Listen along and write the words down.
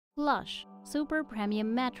Plush Super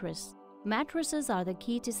Premium Mattress. Mattresses are the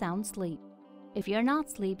key to sound sleep. If you're not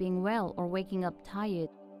sleeping well or waking up tired,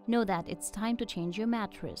 know that it's time to change your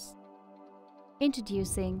mattress.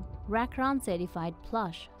 Introducing Recorn Certified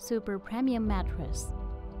Plush Super Premium Mattress.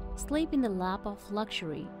 Sleep in the lap of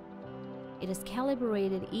luxury. It is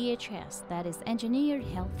calibrated EHS, that is Engineered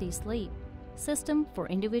Healthy Sleep System for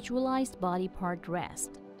individualized body part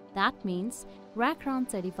rest. That means Recorn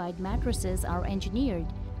certified mattresses are engineered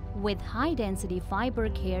with high-density fiber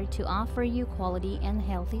care to offer you quality and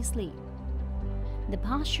healthy sleep. The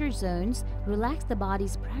posture zones relax the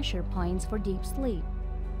body's pressure points for deep sleep.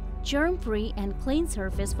 Germ-free and clean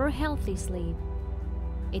surface for healthy sleep.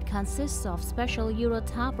 It consists of special Euro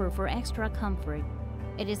topper for extra comfort.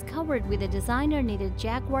 It is covered with a designer-knitted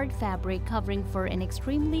jacquard fabric covering for an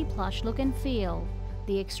extremely plush look and feel.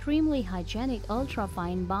 The extremely hygienic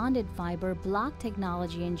ultra-fine bonded fiber block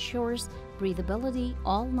technology ensures breathability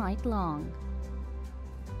all night long.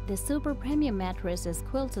 The super premium mattress is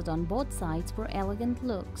quilted on both sides for elegant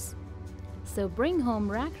looks. So bring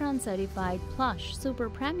home Recorn certified plush super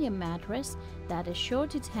premium mattress that is sure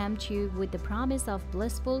to tempt you with the promise of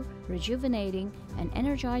blissful, rejuvenating, and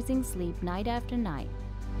energizing sleep night after night.